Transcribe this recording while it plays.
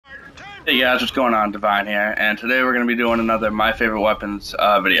Hey guys, what's going on? Divine here, and today we're going to be doing another My Favorite Weapons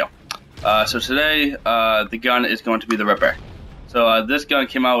video. So today, the gun is going to be the Ripper. So this gun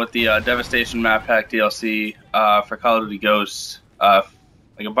came out with the Devastation Map Pack DLC for Call of Duty Ghosts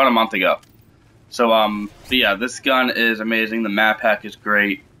like about a month ago. So but yeah, this gun is amazing. The map pack is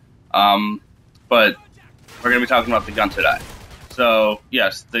great. But we're going to be talking about the gun today. So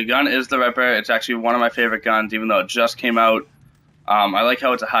yes, the gun is the Ripper. It's actually one of my favorite guns, even though it just came out. I like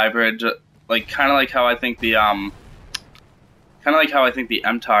how it's a hybrid, like kind of like how I think the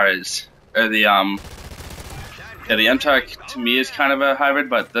MTAR is, or the the MTAR to me is kind of a hybrid,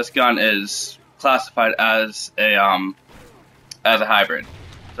 but this gun is classified as a hybrid.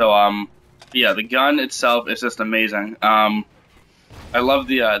 So yeah, the gun itself is just amazing. I love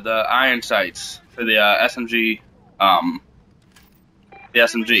the iron sights for the SMG,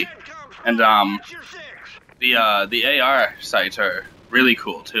 and the AR sights are really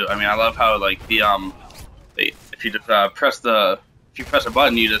cool too. I mean, I love how like if you just press a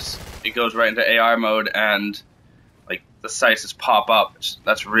button, it goes right into AR mode, and like the sights just pop up.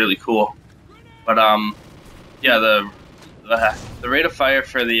 That's really cool. But yeah, the rate of fire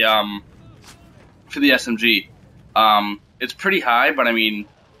for the SMG, it's pretty high, but I mean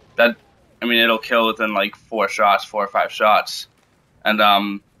it'll kill within like 4 or 5 shots,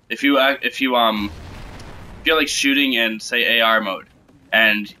 and if you're like shooting in, say, AR mode,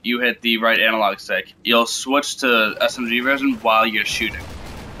 and you hit the right analog stick, you'll switch to SMG version while you're shooting.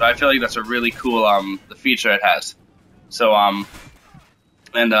 So I feel like that's a really cool the feature it has. So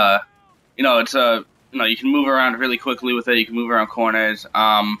you know, it's you can move around really quickly with it. You can move around corners.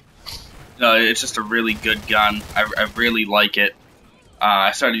 It's just a really good gun. I really like it.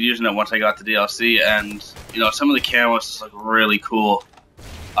 I started using it once I got the DLC, and some of the camos just look really cool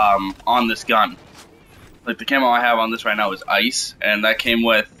on this gun. Like the camo I have on this right now is ice, and that came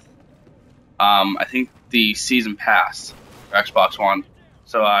with, I think the season pass for Xbox One.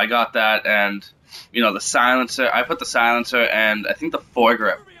 So I got that, and the silencer. I put the silencer and I think the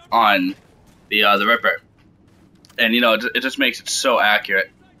foregrip on the Ripper, and it just makes it so accurate.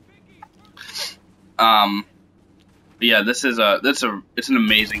 But yeah, it's an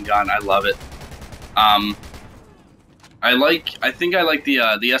amazing gun. I love it. I think I like the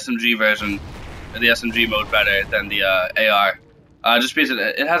SMG version, the SMG mode, better than the AR, just because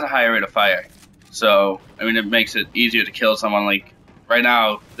it has a higher rate of fire. So I mean, it makes it easier to kill someone. Like right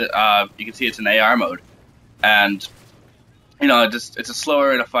now, you can see it's in AR mode, and it's a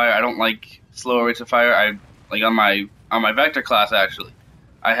slower rate of fire. I don't like slower rates of fire. I like on my Vector class actually,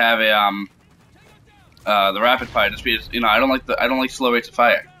 I have the rapid fire, just because I don't like slow rates of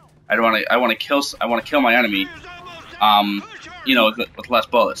fire. I want to kill my enemy. With less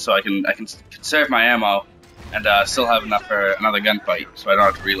bullets, so I can conserve my ammo and still have enough for another gunfight, so I don't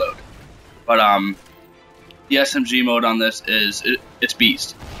have to reload. But the SMG mode on this it's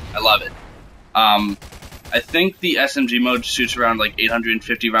beast. I love it. I think the SMG mode shoots around like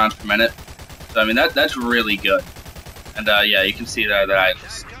 850 rounds per minute, so I mean that's really good. And yeah, you can see that I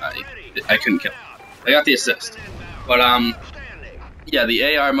couldn't kill. I got the assist, but yeah,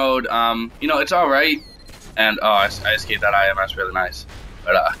 the AR mode, it's all right. And I escaped that IMS really nice,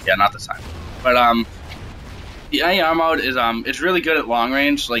 but yeah, not this time. But the AR mode is it's really good at long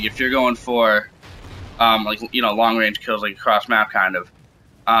range. Like if you're going for long range kills, like across map kind of,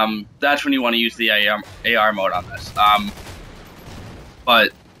 that's when you want to use the AR mode on this.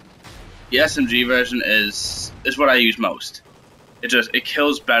 But the SMG version is what I use most. It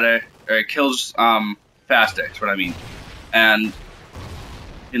kills better, or it kills faster. That's what I mean. And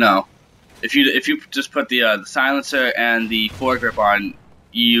if you just put the silencer and the foregrip on,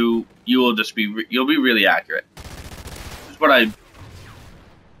 you'll be really accurate.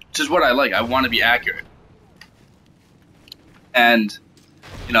 Just what I like. I want to be accurate, and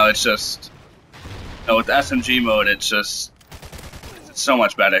it's just with the SMG mode, it's so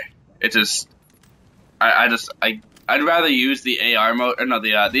much better. I'd rather use the AR mode, or no,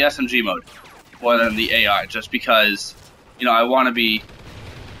 the SMG mode more than the AR, just because I want to be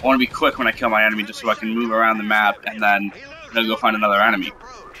quick when I kill my enemy, just so I can move around the map and then go find another enemy.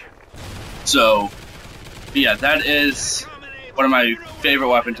 So yeah, that is one of my favorite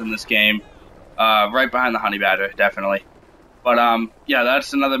weapons in this game, right behind the Honey Badger, definitely. But yeah,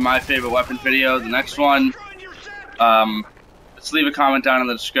 that's another My Favorite Weapons video. The next one, let's leave a comment down in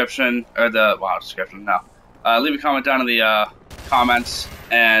the description, or leave a comment down in the comments,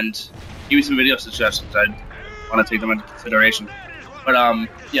 and give me some video suggestions. I want to take them into consideration. But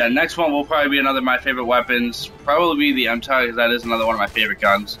yeah, next one will probably be another My Favorite Weapons, probably be the MTAR, because that is another one of my favorite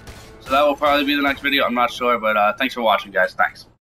guns. So that will probably be the next video, I'm not sure, but thanks for watching, guys. Thanks.